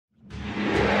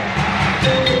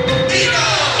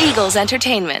Eagles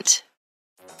Entertainment.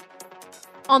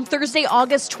 On Thursday,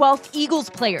 August 12th, Eagles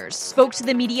players spoke to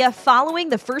the media following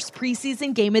the first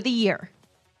preseason game of the year.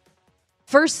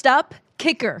 First up,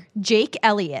 kicker Jake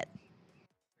Elliott.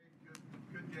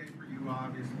 Good day for you,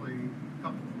 obviously. A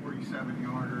couple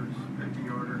 47-yarders,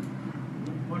 50-yarder.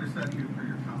 What does that do for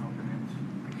your confidence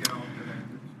to get off to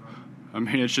that good start? I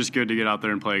mean, it's just good to get out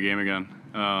there and play a game again.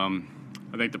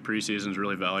 I think the preseason is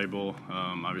really valuable.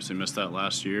 Obviously missed that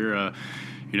last year.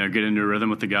 Get into a rhythm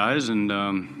with the guys, and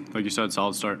like you said,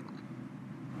 solid start.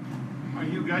 Are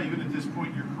you a guy, even at this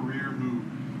point in your career, who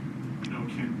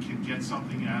can get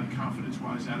something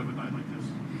confidence-wise out of a night like this?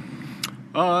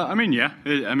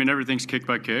 Everything's kick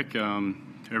by kick.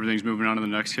 Everything's moving on to the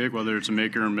next kick, whether it's a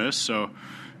make or a miss. So,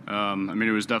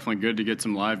 it was definitely good to get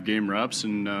some live game reps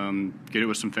and get it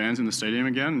with some fans in the stadium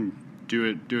again and do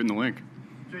it in the link.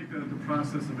 Jake, the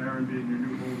process of Aaron being your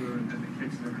new holder and the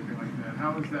kicks and everything like that,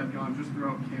 how has that gone just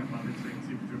throughout camp? Obviously, it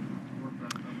seems to have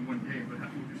worked on one game, but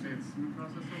would you say it's a smooth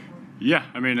process so far? Yeah,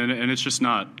 and it's just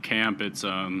not camp. It's,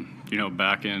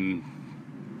 back in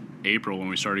April when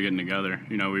we started getting together.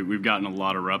 We've gotten a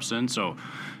lot of reps in, so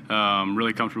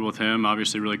really comfortable with him,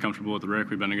 obviously really comfortable with Rick.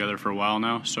 We've been together for a while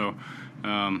now, so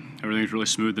everything's really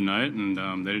smooth tonight,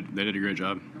 and they did a great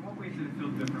job. In what ways did it feel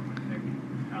different with Nick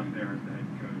out there as the head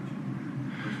coach?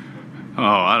 Oh,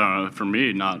 I don't know. For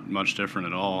me, not much different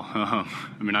at all.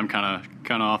 I'm kind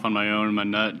of off on my own in my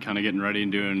net, kind of getting ready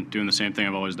and doing the same thing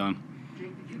I've always done.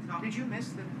 Jake, did you miss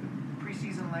the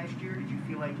preseason last year? Did you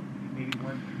feel like you didn't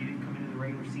come into the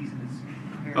regular season as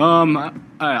prepared?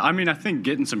 I think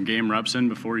getting some game reps in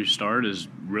before you start is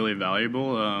really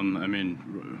valuable.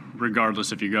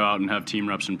 Regardless if you go out and have team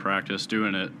reps in practice,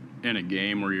 doing it in a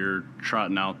game where you're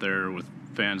trotting out there with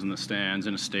fans in the stands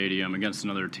in a stadium against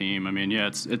another team.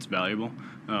 It's valuable.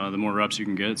 The more reps you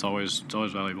can get, it's always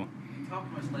valuable. You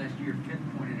talked to us last year.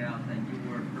 Finn pointed out that you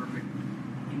were perfect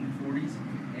in the 40s,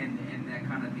 and that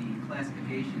kind of the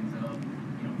classifications of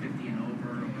 50 and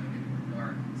over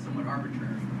are somewhat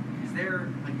arbitrary. Is there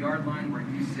a yard line where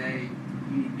you say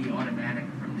you need to be automatic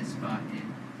from this spot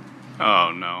in?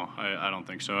 Oh no, I don't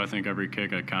think so. I think every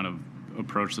kick I kind of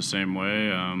approach the same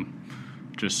way.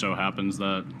 Just so happens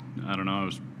that I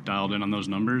was dialed in on those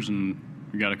numbers, and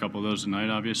we got a couple of those tonight,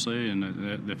 obviously,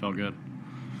 and they felt good.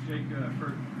 Jake,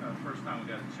 first time we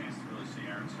got a chance to really see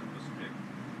Aaron Simplus kick.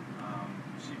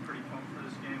 Was he pretty pumped for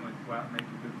this game? Like, go out and make a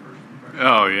good first impression?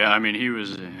 Oh yeah,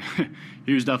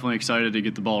 he was definitely excited to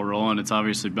get the ball rolling. It's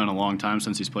obviously been a long time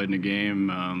since he's played in a game.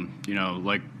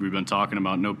 Like we've been talking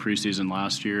about, no preseason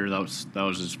last year. That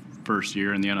was his first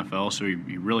year in the NFL, so he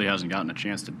really hasn't gotten a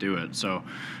chance to do it. So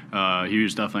he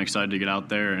was definitely excited to get out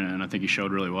there, and I think he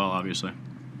showed really well, obviously.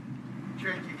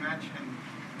 Jake, you mentioned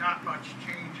not much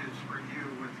changes for you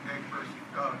with Nick versus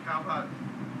Doug. How about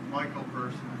Michael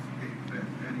versus Dave?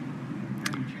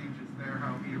 Any changes there,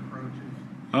 how he approaches?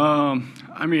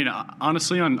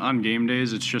 Honestly, on game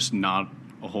days, it's just not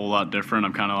a whole lot different.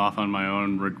 I'm kind of off on my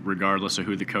own regardless of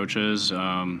who the coach is.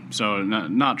 So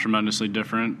not tremendously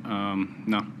different,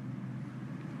 no.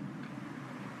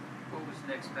 What was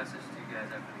Nick's message to you guys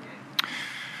after the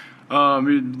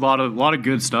game? A lot of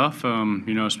good stuff,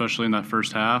 especially in that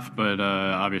first half. But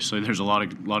obviously, there's a lot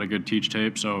of good teach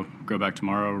tape. So go back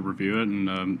tomorrow, review it,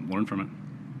 and learn from it.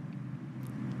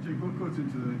 Jake, what goes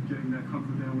into getting that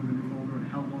comfort down with a new holder, and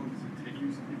how long does it take you?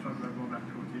 You talked about going back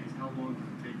to OTAs. How long does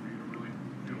it take for you to really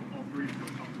all three feel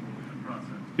comfortable with the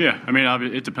process?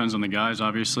 Yeah, it depends on the guys,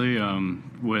 obviously.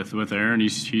 With Aaron,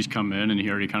 he's come in and he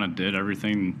already kind of did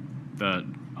everything that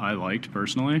I liked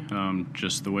personally.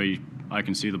 Just the way I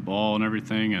can see the ball and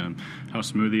everything, and how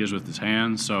smooth he is with his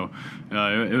hands. So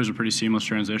it was a pretty seamless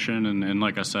transition. And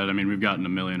like I said, we've gotten a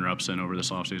million reps in over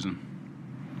this offseason.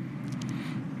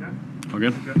 All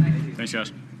good? Thanks,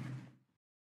 guys.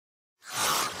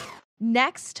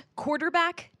 Next,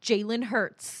 quarterback Jalen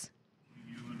Hurts.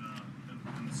 You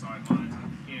and the sidelines,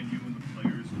 and you and the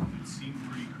players, it seemed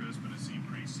pretty crisp and it seemed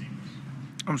pretty seamless.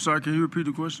 I'm sorry, can you repeat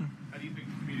the question? How do you think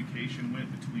communication went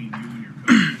between you and your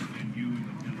coaches and you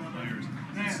and the players?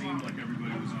 It seemed like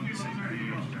everybody was on the same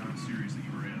page down the series that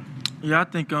you were in. Yeah, I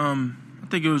think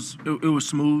it was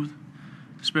smooth,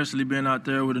 especially being out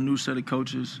there with a new set of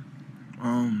coaches.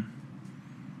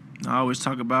 I always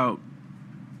talk about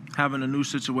having a new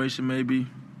situation. Maybe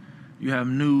you have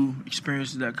new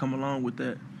experiences that come along with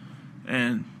that,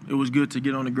 and it was good to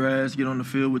get on the grass, get on the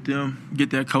field with them, get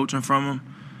that coaching from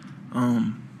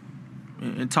them,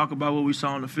 and talk about what we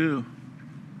saw on the field.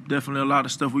 Definitely a lot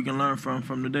of stuff we can learn from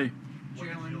today. What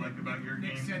did you like about your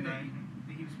game said tonight?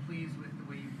 that he was pleased with the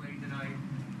way you played tonight.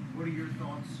 What are your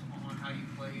thoughts on how you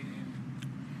played, and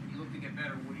when you look to get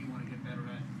better, what do you want to get better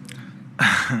at?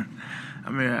 I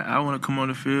mean, I want to come on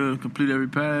the field, complete every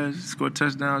pass, score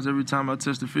touchdowns every time I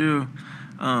touch the field.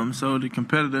 So the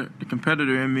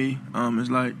competitor in me is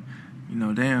like,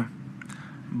 damn.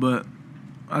 But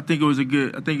I think it was a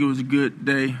good day. I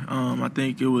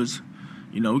think it was,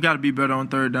 we got to be better on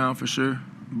third down for sure.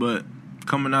 But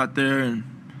coming out there and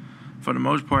for the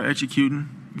most part executing,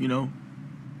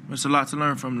 it's a lot to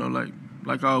learn from though.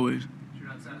 Like always. You're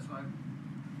not satisfied?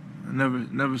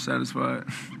 Never satisfied.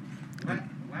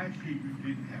 Last year you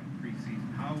didn't have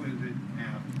preseason. How is it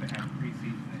now to have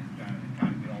preseason and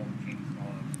kind of get all the kinks and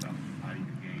all that stuff out of your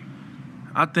game?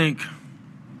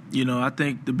 I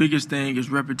think the biggest thing is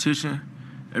repetition.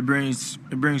 It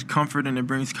brings comfort and it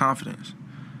brings confidence.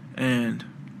 And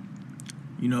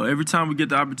every time we get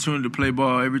the opportunity to play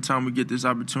ball, every time we get this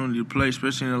opportunity to play,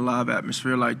 especially in a live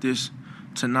atmosphere like this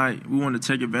tonight, we want to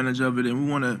take advantage of it and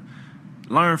we want to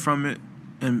learn from it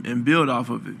and build off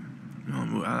of it.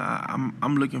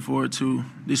 I'm looking forward to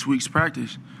this week's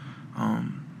practice. I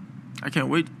can't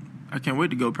wait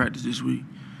to go practice this week.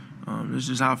 This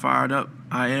is how fired up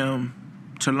I am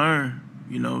to learn,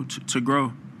 to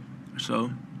grow.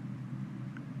 So.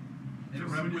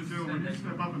 When you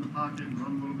step up in the pocket and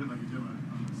run a little bit like you did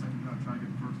on the second down, trying to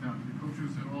get the first down, did the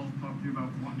coaches at all talk to you about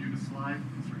wanting you to slide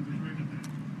in certain situations?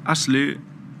 I slid.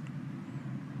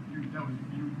 You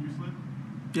slid?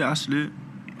 Yeah, I slid.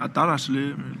 I thought I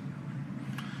slid.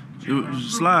 It was a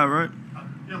slide, right?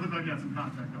 Yeah, it looked like you had some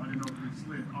contact, though. I didn't know if you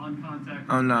slid on contact.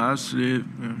 Oh, no, I slid.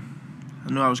 Yeah. I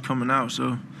knew I was coming out,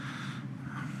 so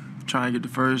trying to get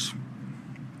the first.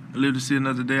 Live to see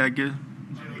another day, I guess.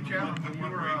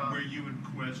 Where you and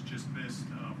Quez just missed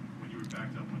when you were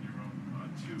backed up on your own,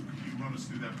 too. Could you run us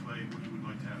through that play? What you would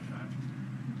like to have back?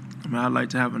 I mean, I'd like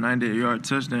to have a 98-yard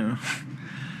touchdown.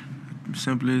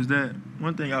 Simple as that.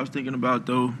 One thing I was thinking about,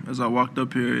 though, as I walked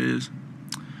up here is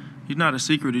he's not a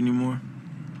secret anymore.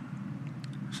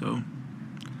 So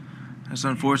that's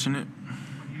unfortunate.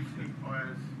 When you see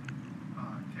Quez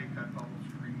take that bubble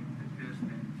screen to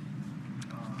distance,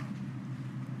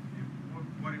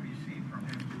 what have you seen from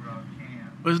him throughout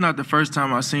camp? But it's not the first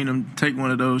time I've seen him take one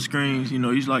of those screens.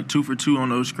 He's like 2 for 2 on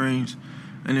those screens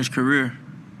in his career.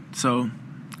 So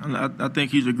I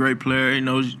think he's a great player. He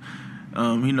knows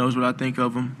what I think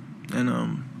of him, and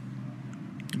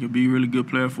he could be a really good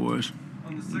player for us.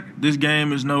 This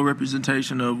game is no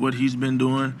representation of what he's been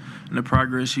doing and the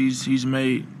progress he's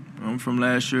made from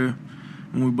last year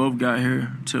when we both got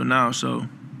here till now. So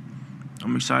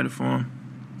I'm excited for him.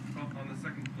 On the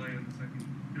second play of the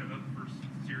first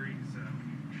series, when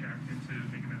you checked into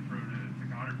making that throw to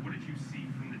Goddard, what did you see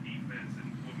from the defense and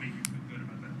what made you feel good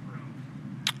about that throw?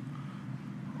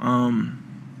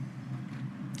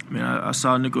 I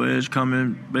saw nickel edge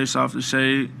coming based off the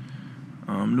shade.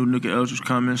 Knew nickel edge was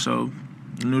coming, so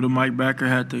I knew the Mike Backer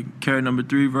had to carry number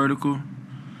 3 vertical.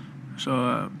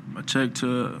 So I checked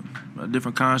to a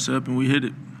different concept, and we hit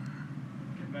it.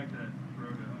 Getting back to that throw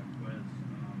to Quez,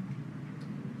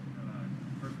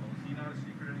 first of all, is he not a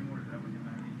secret anymore? Is that what you're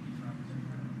saying? He's not a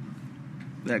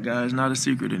secret? That guy is not a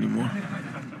secret anymore.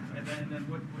 and then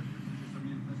what was it just some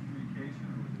miscommunication,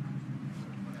 or was it just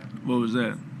what happened? What was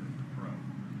that?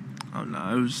 Throw. Oh,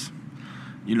 no, it was,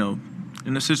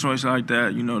 in a situation like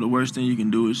that, the worst thing you can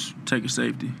do is take a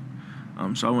safety.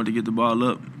 So I wanted to get the ball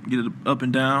up, get it up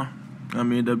and down.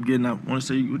 Ended up getting, I want to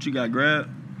say, what you got, grab?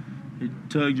 It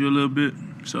tugged you a little bit.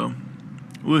 So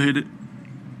we'll hit it.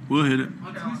 On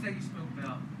Tuesday, you spoke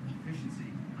about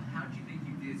efficiency. How did you think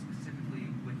you did specifically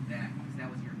with that? Because that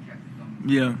was your objective.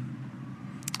 Yeah.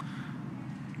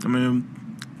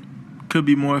 Could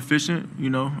be more efficient,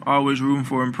 always room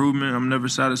for improvement. I'm never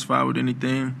satisfied with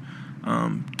anything.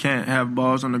 Can't have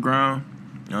balls on the ground.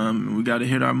 We got to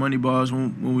hit our money balls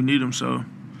when we need them. So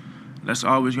that's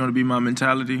always going to be my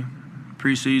mentality.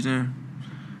 Preseason,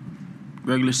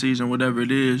 regular season, whatever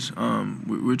it is,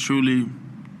 we truly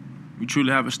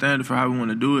have a standard for how we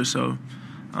want to do it. So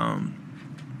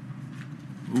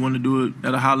we want to do it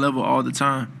at a high level all the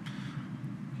time.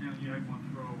 You had one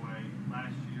throwaway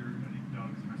last year. I think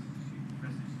Doug's message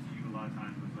to you a lot of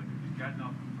times was like, if you've got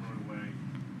enough to throw it away,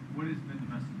 what has been the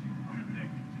messaging from Nick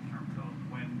in terms of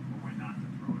when or when not to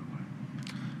throw it away?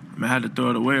 I had to throw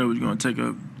it away. I was going to take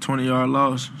a 20-yard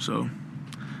loss. So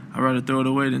I'd rather throw it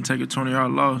away than take a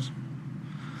 20-yard loss.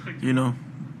 Did they want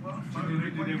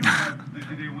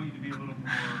you to be a little more?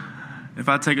 If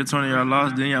I take a 20-yard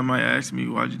loss, then y'all might ask me,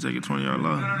 why'd you take a 20-yard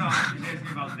loss? No. He's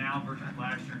asking about now versus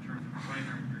last year in terms of when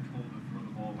you're told to throw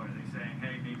the ball. What are they saying?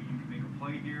 Hey, maybe you can make a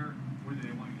play here, or do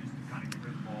they want you just to kind of get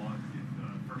rid of the ball at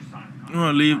the first time? You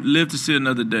want to live to see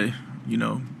another day.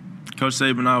 Coach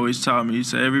Saban always taught me. He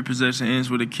said every possession ends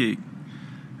with a kick,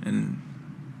 and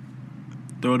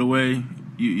throw it away.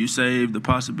 You save the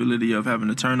possibility of having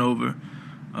a turnover,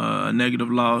 a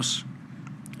negative loss,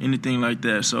 anything like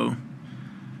that. So,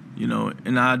 in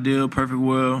the ideal, perfect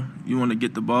world, you want to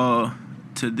get the ball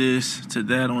to this, to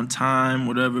that on time,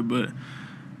 whatever, but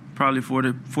probably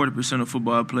 40% of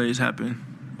football plays happen,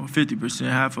 or 50%,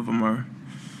 half of them are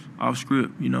off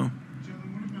script, Jalen, what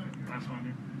about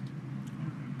your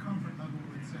comfort level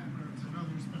with Zach Ertz? I know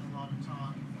there's been a lot of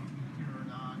talk, here or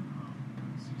not, when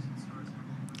the season starts and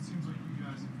everything, but it seems like you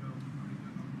guys have built a pretty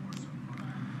good rapport so far.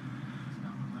 It's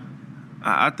not one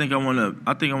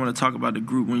I think I want to talk about the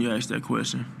group when you ask that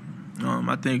question.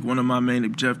 I think one of my main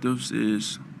objectives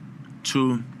is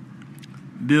to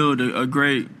build a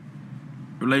great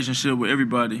relationship with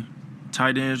everybody,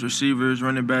 tight ends, receivers,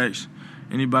 running backs,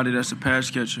 anybody that's a pass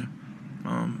catcher,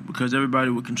 because everybody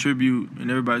will contribute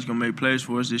and everybody's gonna make plays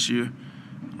for us this year.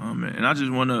 And I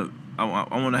just want to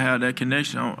have that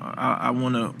connection. I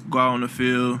want to go out on the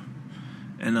field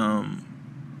and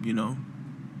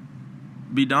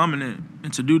be dominant.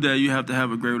 And to do that, you have to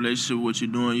have a great relationship with what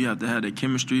you're doing. You have to have that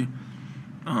chemistry.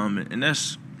 And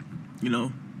that's,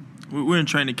 we're in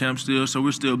training camp still, so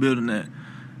we're still building that.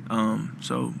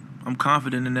 So I'm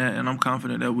confident in that, and I'm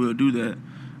confident that we'll do that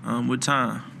with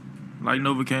time, like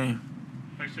Novocaine.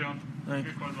 Thanks, John. Thanks.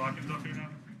 Quez Watkins up here now.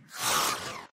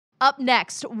 Up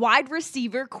next, wide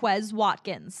receiver Quez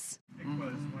Watkins. Hey,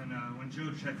 Quez, when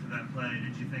Joe checked to that play,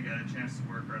 did you think I had a chance to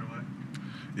work right away?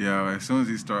 Yeah, as soon as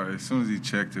he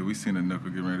checked it, we seen the nickel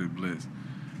getting ready to blitz,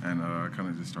 and I kind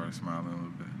of just started smiling a little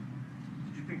bit.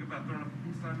 Did you think about throwing up a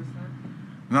peace sign this time?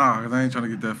 Nah, because I ain't trying to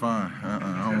get that fine.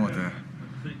 I don't want that.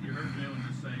 You heard Jalen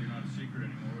just say you're not a secret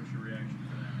anymore. What's your reaction to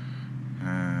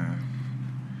that?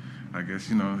 I guess,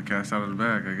 the cat's out of the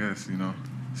bag, I guess,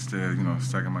 instead,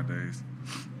 stacking my days.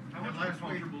 Last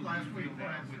week,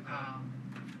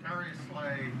 Darius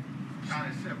Slay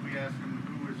kind of said, we asked him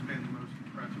who has been the most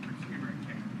impressive receiver in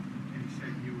camp, and he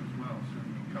said you as well. So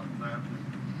you couple that with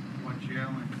what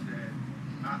Jalen said.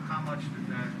 How much does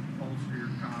that bolster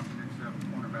your confidence to have a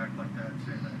cornerback like that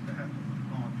say that to have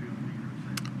on-field leaders?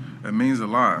 It means a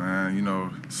lot, man.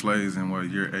 Slay's in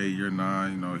year 8, year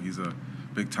 9. He's a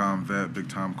big-time vet,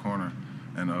 big-time corner,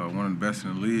 and one of the best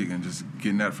in the league. And just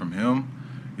getting that from him,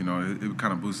 it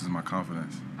kind of boosts my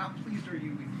confidence. How pleased are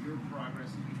you with your progress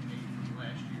that you've made from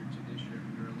last year to this year?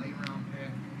 You're a late round pick,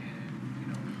 and you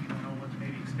don't know what to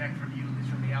maybe expect from you, at least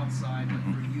from the outside, but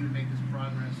for you to make this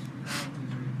progress, how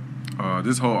pleased are you?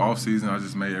 This whole off season, I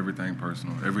just made everything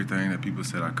personal. Everything that people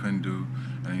said I couldn't do,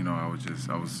 and I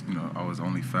was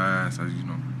only fast. I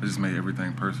just made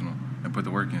everything personal and put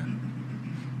the work in.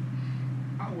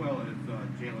 How well has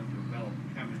Jalen developed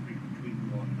chemistry between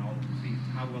you all and all of the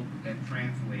seasons? How well did that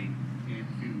translate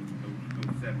into those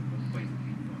plays that he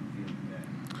was on the field today?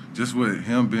 Just with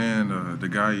him being the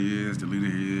guy he is, the leader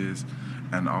he is,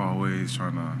 and always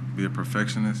trying to be a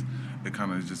perfectionist, it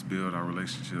kind of just build our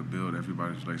relationship, build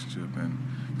everybody's relationship, and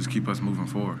just keep us moving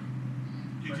forward.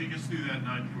 Can you take us through that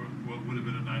what would have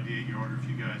been a 98-yarder if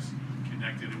you guys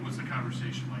connected? And what's the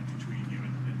conversation like between you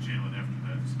and Jalen after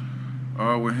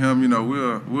that? With him,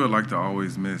 we'll like to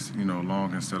always miss,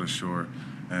 long instead of short.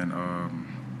 And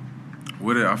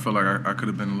with it, I feel like I could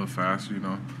have been a little faster,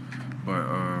 but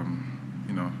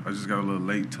I just got a little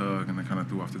late tug and I kind of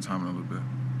threw off the timing a little bit.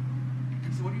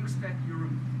 So what do you expect your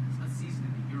season to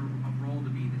be, your role to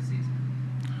be this season?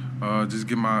 Just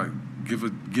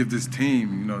give this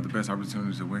team, the best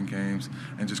opportunities to win games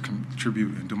and just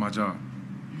contribute and do my job.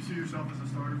 You see yourself as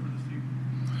a starter for this team?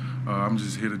 I'm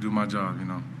just here to do my job,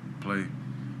 play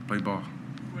ball.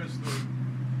 Wes, the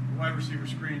wide receiver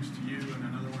screens to you and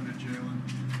another one to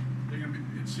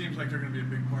Jalen, it seems like they're going to be a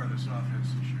big part of this offense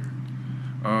this year.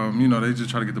 They just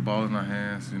try to get the ball in our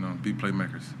hands, be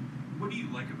playmakers. What do you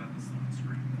like about this line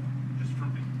screen, though? Just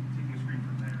from taking a screen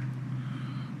from there?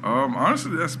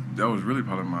 Honestly, that was really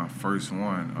probably my first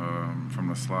one from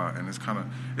the slot, and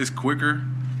it's quicker,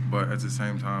 but at the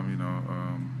same time,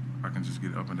 I can just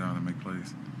get up and down and make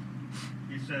plays.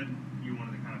 You said you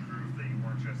wanted to kind of prove that you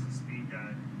weren't just a speed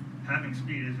guy. Having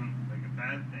speed isn't like a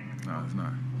bad thing. No, it's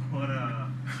not.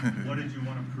 What did you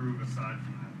want to prove aside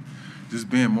from that? Just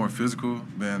being more physical,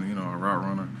 being a route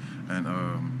runner, and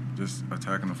just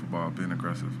attacking the football, being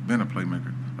aggressive, being a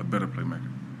playmaker, a better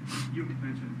playmaker. You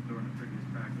mentioned during the previous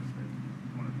practice that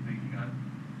one of the things you got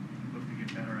looked to get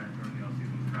better at during the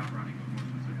offseason was route running, but more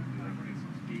specifically like running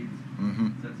some speeds.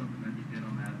 Mm-hmm. Is that something that you did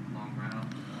on that long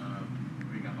route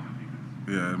where you got behind defense?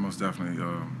 Yeah, most definitely.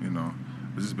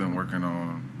 I've just been working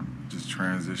on just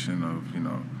transition of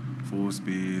full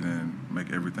speed and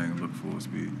make everything look full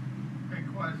speed. Hey,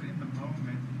 Quez, in the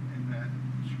moment, in that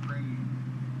screen,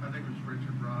 I think it was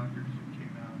Richard Rodgers who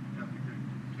came out and got the good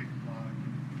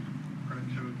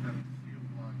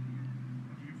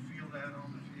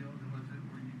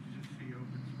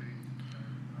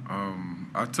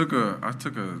I took a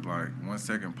like 1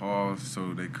 second pause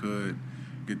so they could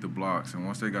get the blocks, and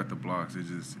once they got the blocks, it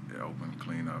opened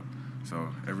clean up. So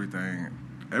everything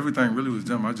really was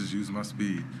them. I just used my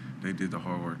speed. They did the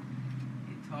hard work.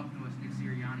 In talking to us, Nick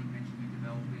Sirianni mentioned you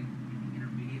developing in the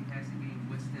intermediate passing game.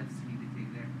 What steps do you need to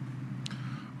take there?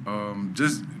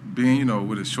 Just being,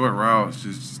 with the short routes,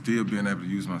 just still being able to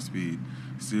use my speed,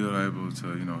 still able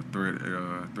to,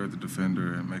 thread the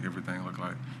defender and make everything look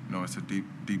like, it's a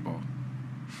deep ball.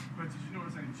 But did you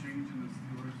notice any change in the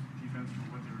Steelers' defense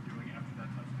from what they were doing after that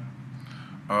touchdown?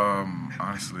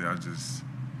 Honestly, I just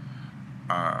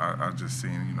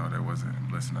seen, they wasn't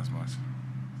blitzing as much.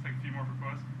 Let's take a few more for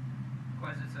Quez.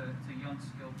 Quez, it's a young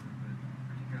skill group, but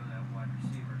particularly at wide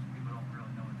receivers. People don't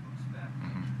really know what to expect.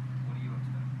 What do you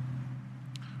expect?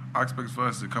 I expect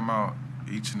for us to come out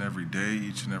each and every day,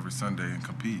 each and every Sunday, and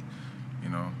compete.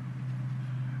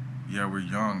 Yeah, we're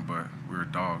young, but we're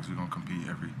dogs. We're gonna compete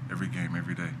every game,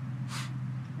 every day.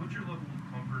 What's your level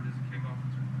of comfort as a kickoff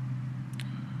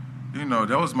returner?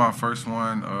 That was my first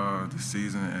one this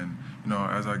season, and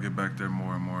as I get back there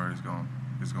more and more, it's gonna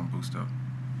boost up.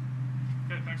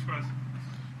 Okay, thanks, Quez.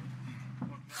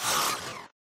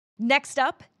 Next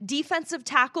up, defensive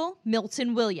tackle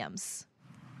Milton Williams.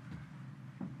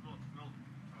 Milton,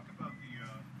 talk about the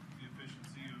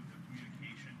efficiency of the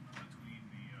communication between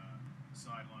the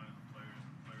sideline and the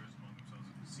players among themselves.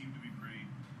 It seemed to be pretty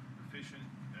efficient,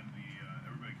 and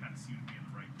everybody kind of seemed to be in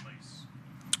the right place.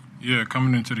 Yeah,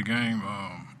 coming into the game,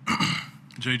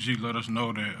 JG let us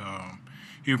know that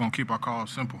he was going to keep our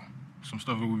calls simple. Some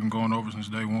stuff that we've been going over since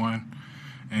day one.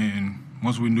 And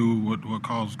once we knew what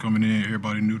calls was coming in,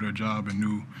 everybody knew their job and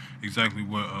knew exactly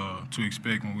what to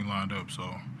expect when we lined up.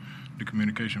 So the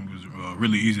communication was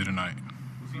really easy tonight.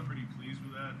 Was he pretty pleased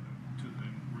with that?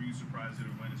 And were you surprised that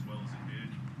it went as well as it did?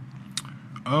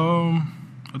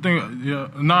 I think, yeah.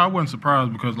 No, I wasn't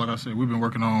surprised because, like I said, we've been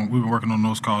working on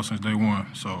those calls since day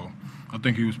one. So I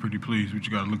think he was pretty pleased. We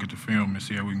just got to look at the film and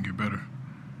see how we can get better.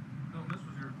 No, this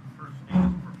was your first game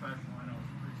as a professional. I know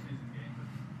it's a preseason game,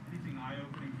 but anything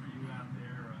eye-opening for you out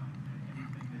there?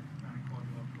 Anything that kind of caught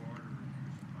you off guard or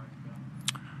you're surprised about?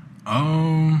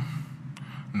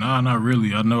 Nah, not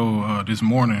really. I know this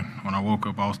morning when I woke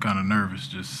up, I was kind of nervous,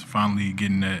 just finally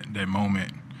getting that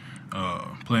moment.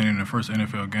 Playing in the first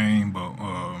NFL game, but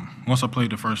once I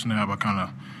played the first snap, I kind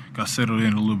of got settled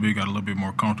in a little bit, got a little bit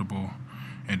more comfortable,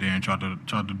 and then tried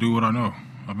to do what I know.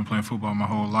 I've been playing football my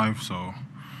whole life, so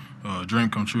dream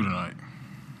come true tonight.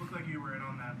 Looked like you were in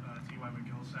on that T.Y.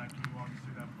 McGill sack. Can you walk us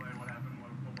through that play? What happened?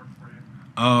 What worked for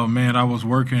you? Man, I was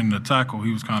working the tackle.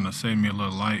 He was kind of setting me a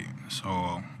little light,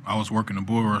 so I was working the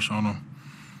bull rush on him,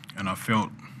 and I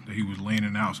felt that he was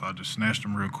leaning out, so I just snatched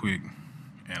him real quick.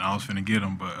 And I was finna get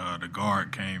him, but the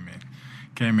guard came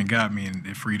and got me, and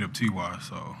it freed up T.Y.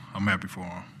 So I'm happy for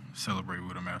him. Celebrate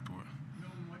with him afterward.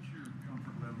 What's your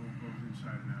comfort level both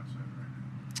inside and outside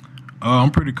right now?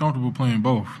 I'm pretty comfortable playing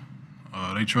both.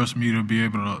 They trust me to be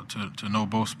able to know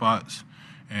both spots,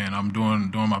 and I'm doing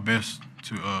my best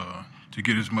to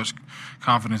get as much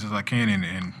confidence as I can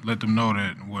and let them know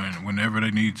that whenever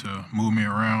they need to move me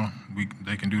around,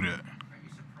 they can do that.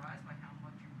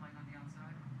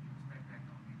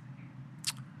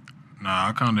 Nah,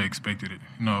 I kind of expected it.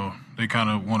 They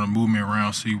kind of want to move me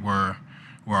around, see where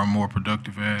I'm more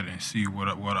productive at, and see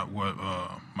what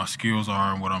my skills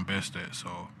are and what I'm best at.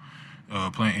 So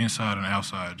playing inside and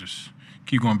outside, just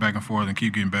keep going back and forth and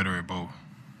keep getting better at both.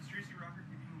 Is Tracy Rocker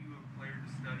giving you a player to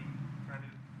study, kind of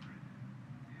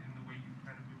in the way you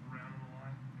kind of move around on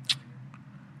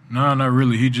the line? No, not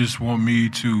really. He just want me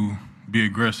to be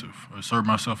aggressive, assert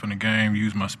myself in the game,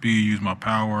 use my speed, use my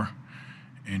power,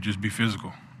 and just be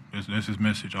physical. That's his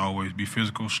message always. Be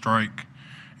physical, strike,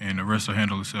 and the rest will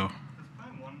handle itself. Does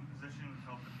playing one position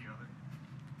help with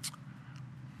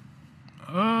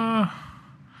the other?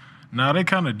 Nah, they're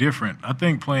kind of different. I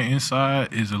think playing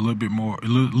inside is a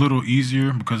little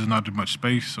easier because there's not too much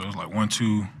space. So it's like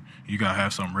 1-2, you got to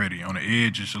have something ready. On the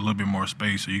edge, it's a little bit more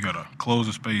space, so you got to close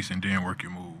the space and then work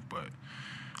your move. But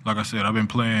like I said, I've been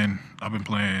playing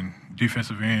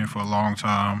defensive end for a long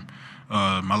time.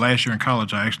 My last year in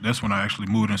college, that's when I actually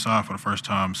moved inside for the first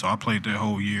time. So I played that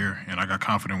whole year, and I got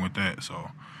confident with that.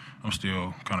 So I'm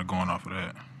still kind of going off of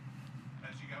that.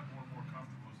 As you got more and more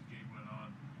comfortable as the game went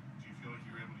on, do you feel like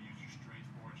you were able to use your strength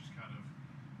more and just kind of,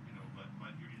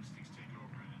 let your instincts take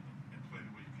over and play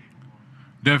the way you're capable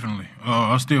of? Definitely.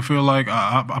 I still feel like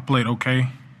I played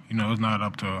okay. It's not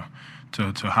up to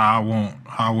how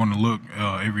I want to look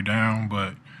every down,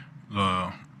 but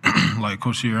like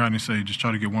Coach Sirianni say, just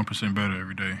try to get 1% better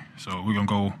every day. So we're going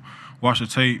to go watch the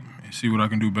tape and see what I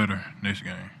can do better next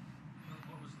game. It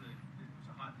was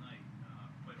a hot night.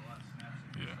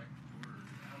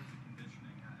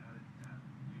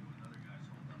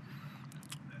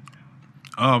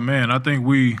 Oh man, I think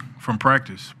from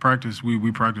practice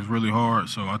we practice really hard,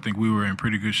 so I think we were in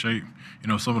pretty good shape. You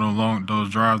know, some of those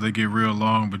drives they get real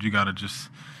long, but you got to just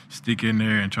stick in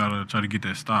there and try to get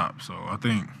that stop. So I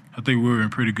think we were in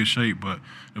pretty good shape, but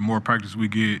the more practice we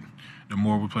get, the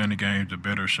more we play in the game, the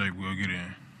better shape we'll get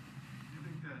in. You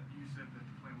think that you said that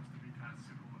the plan was to be kind of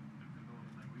simple and vanilla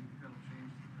tonight? Will you think that'll change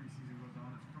as the preseason goes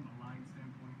on, from a line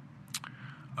standpoint?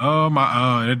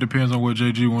 It depends on what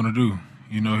JG want to do.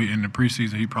 You know, in the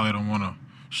preseason, he probably don't want to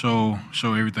show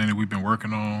everything that we've been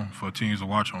working on for teams to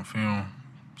watch on film.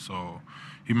 So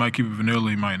he might keep it vanilla,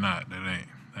 he might not. That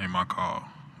ain't my call,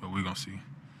 but we're gonna see. You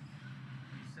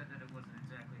said that it wasn't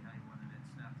exactly how you wanted it,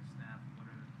 snap to snap. What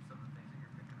are some of the things that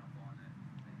you're picking up on that you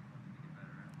wanted to get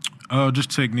better at?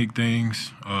 Just technique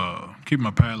things. Keep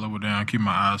my pad level down, keep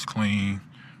my eyes clean,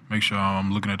 make sure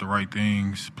I'm looking at the right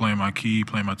things, playing my key,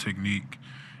 playing my technique,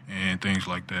 and things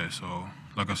like that. So,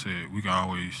 like I said, you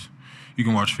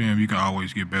can watch film, you can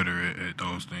always get better at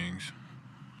those things.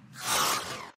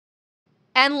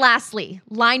 And lastly,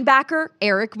 linebacker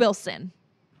Eric Wilson.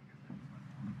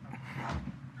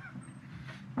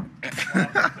 Only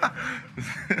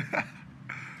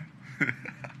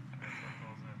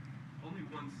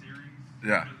one series.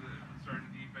 Yeah. For the starting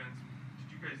defense.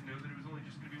 Did you guys know that it was only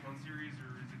just going to be one series,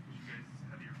 or is it because you guys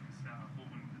had your staff?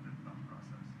 What went into the thought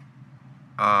process?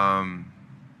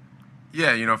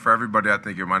 Yeah, you know, for everybody, I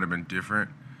think it might have been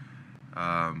different.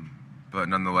 But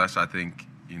nonetheless, I think,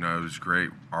 you know, it was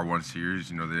great. Our one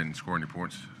series, you know, they didn't score any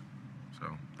points.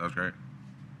 So that was great.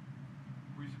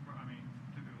 Were you surprised? I mean,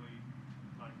 typically,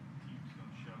 like, teams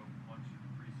don't show much in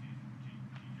the preseason.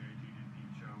 TJ didn't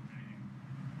even show anything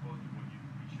close to what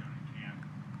you've shown in camp.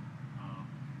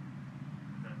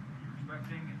 Is that what you're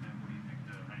expecting? And then what do you think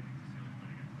how do you think the ceiling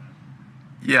went against that?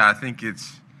 Yeah, I think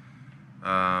it's,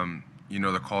 you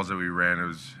know, the calls that we ran,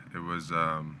 it was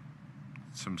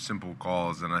some simple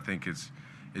calls, and I think it's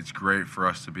great for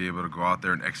us to be able to go out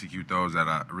there and execute those at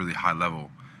a really high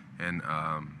level, and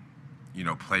you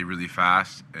know, play really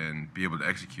fast and be able to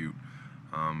execute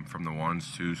from the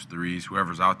ones, twos, threes,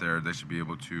 whoever's out there, they should be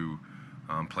able to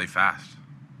play fast.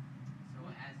 So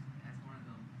as one of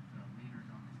the leaders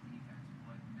on this defense,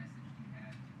 what message do you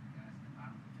have to the guys at the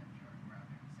bottom of that chart who are out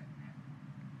there in the second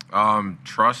half?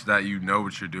 Trust that you know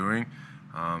what you're doing,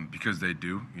 because they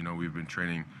do. You know, we've been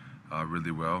training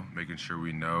really well, making sure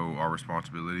we know our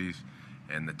responsibilities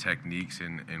and the techniques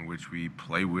in which we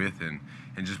play with, and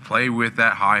just play with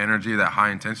that high energy, that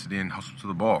high intensity, and hustle to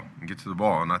the ball and get to the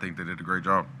ball. And I think they did a great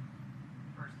job.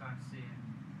 First time seeing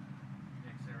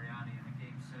Nick Sirianni in a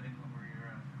game setting. What were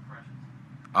your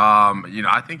impressions? You know,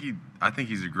 I think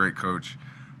he's a great coach.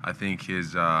 I think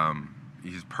his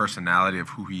personality of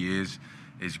who he is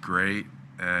great,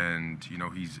 and you know,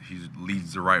 he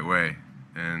leads the right way,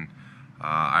 and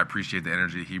I appreciate the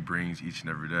energy he brings each and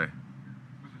every day.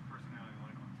 What's his personality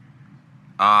like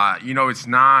on TV? You know, it's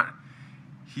not.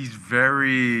 He's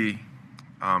very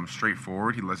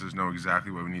straightforward. He lets us know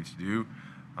exactly what we need to do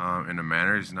in a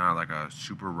manner. He's not like a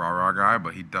super rah-rah guy,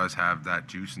 but he does have that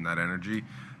juice and that energy,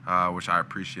 which I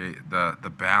appreciate.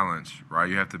 The balance, right?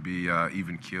 You have to be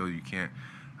even keel. You can't,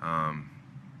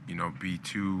 you know, be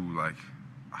too like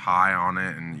high on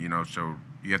it, and you know, so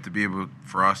you have to be able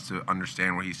for us to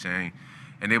understand what he's saying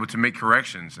and able to make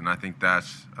corrections, and I think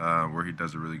that's where he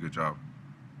does a really good job.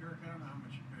 Eric, I don't know how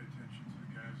much you pay attention to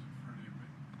the guys in front of you, but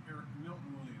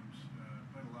Milton Williams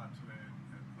played a lot today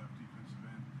at left defensive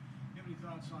end. Do you have any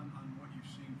thoughts on what you've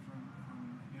seen from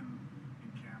him in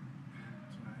camp and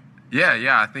tonight?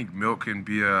 Yeah, I think Milt can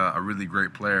be a really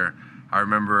great player. I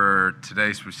remember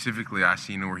today specifically, I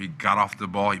seen him where he got off the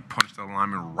ball, he punched the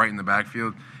lineman right in the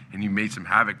backfield, and he made some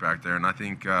havoc back there. And I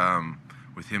think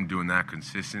with him doing that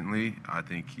consistently, I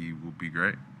think he will be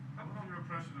great. How about your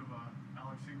impression of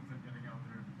Alex Singleton getting out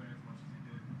there to play as much as he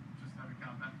did? Just having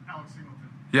Alex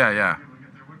Singleton. Yeah. Able to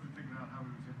get there. What did you think about how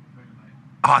he was able to play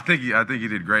tonight? Oh, I think he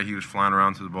did great. He was flying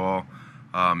around to the ball,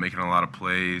 making a lot of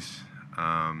plays,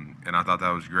 and I thought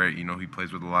that was great. You know, he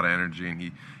plays with a lot of energy, and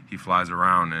he flies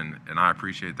around, and I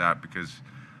appreciate that because,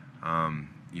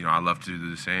 you know, I love to do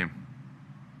the same.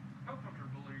 How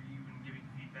comfortable are you in giving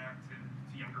feedback to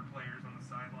younger players on the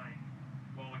sideline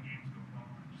while a game's going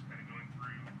on? Just kind of going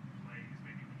through plays,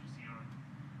 maybe what you see on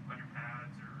your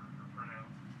pads or printouts?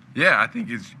 Yeah, I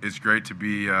think it's great to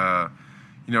be,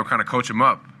 you know, kind of coach them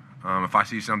up. If I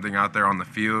see something out there on the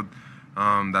field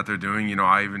that they're doing, you know,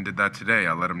 I even did that today.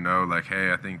 I let them know, like,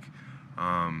 hey, I think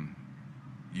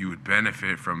you would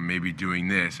benefit from maybe doing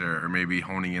this or maybe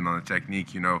honing in on the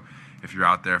technique. You know, if you're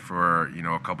out there for, you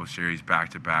know, a couple of series back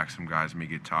to back, some guys may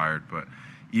get tired, but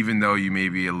even though you may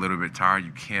be a little bit tired,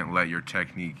 you can't let your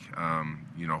technique,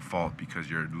 fault because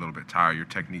you're a little bit tired. Your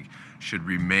technique should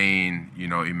remain,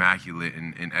 immaculate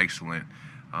and excellent,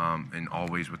 and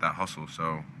always with that hustle.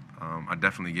 So I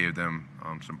definitely gave them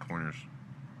some pointers.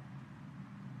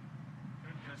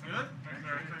 That's good.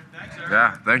 Thanks, Eric.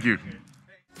 Yeah, thank you.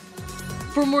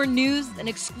 For more news and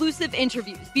exclusive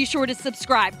interviews, be sure to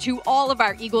subscribe to all of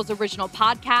our Eagles original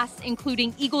podcasts,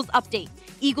 including Eagles Update,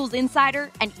 Eagles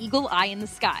Insider, and Eagle Eye in the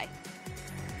Sky.